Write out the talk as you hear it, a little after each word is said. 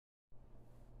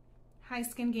Hi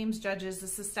Skin Games judges,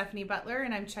 this is Stephanie Butler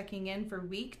and I'm checking in for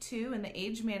week 2 in the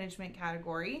age management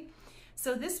category.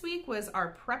 So this week was our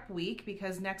prep week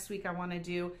because next week I want to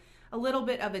do a little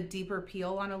bit of a deeper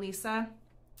peel on Elisa.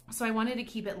 So I wanted to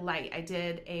keep it light. I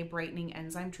did a brightening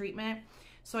enzyme treatment.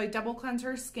 So I double cleanse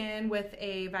her skin with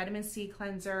a vitamin C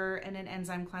cleanser and an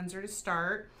enzyme cleanser to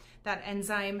start. That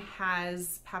enzyme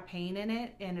has papain in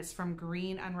it and it's from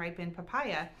green unripened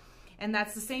papaya. And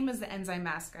that's the same as the enzyme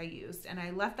mask I used. And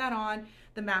I left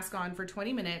the mask on for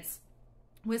 20 minutes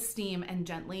with steam and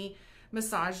gently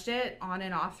massaged it on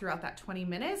and off throughout that 20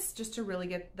 minutes just to really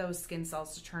get those skin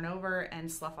cells to turn over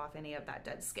and slough off any of that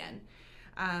dead skin.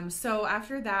 So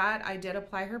after that, I did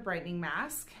apply her brightening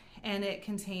mask, and it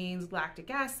contains lactic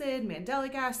acid,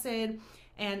 mandelic acid,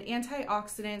 and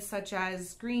antioxidants such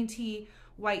as green tea,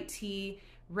 white tea,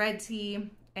 red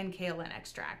tea, and kaolin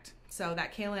extract. So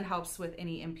that kaolin helps with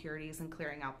any impurities and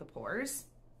clearing out the pores.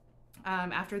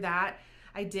 After that,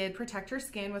 I did protect her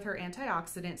skin with her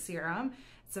antioxidant serum.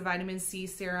 It's a vitamin C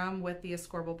serum with the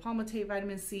ascorbyl palmitate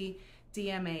vitamin C,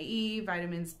 DMAE,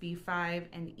 vitamins B5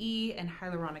 and E, and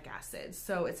hyaluronic acid.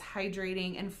 So it's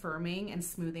hydrating and firming and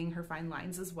smoothing her fine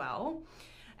lines as well.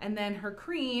 And then her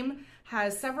cream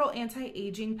has several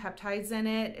anti-aging peptides in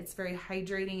it. It's very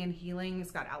hydrating and healing.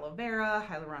 It's got aloe vera,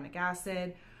 hyaluronic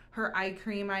acid. Her eye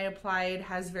cream I applied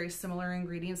has very similar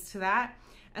ingredients to that.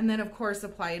 And then of course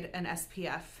applied an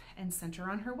SPF and sent her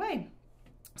on her way.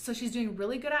 So she's doing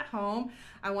really good at home.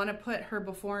 I want to put her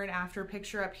before and after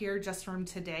picture up here just from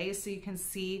today so you can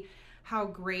see how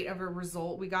great of a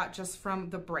result we got just from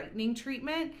the brightening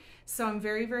treatment. So I'm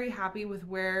very, very happy with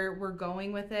where we're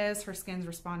going with this. Her skin's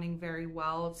responding very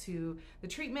well to the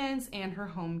treatments and her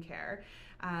home care.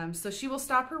 So she will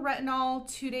stop her retinol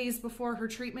 2 days before her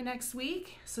treatment next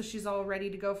week. So she's all ready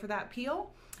to go for that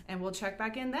peel, and we'll check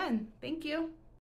back in then. Thank you.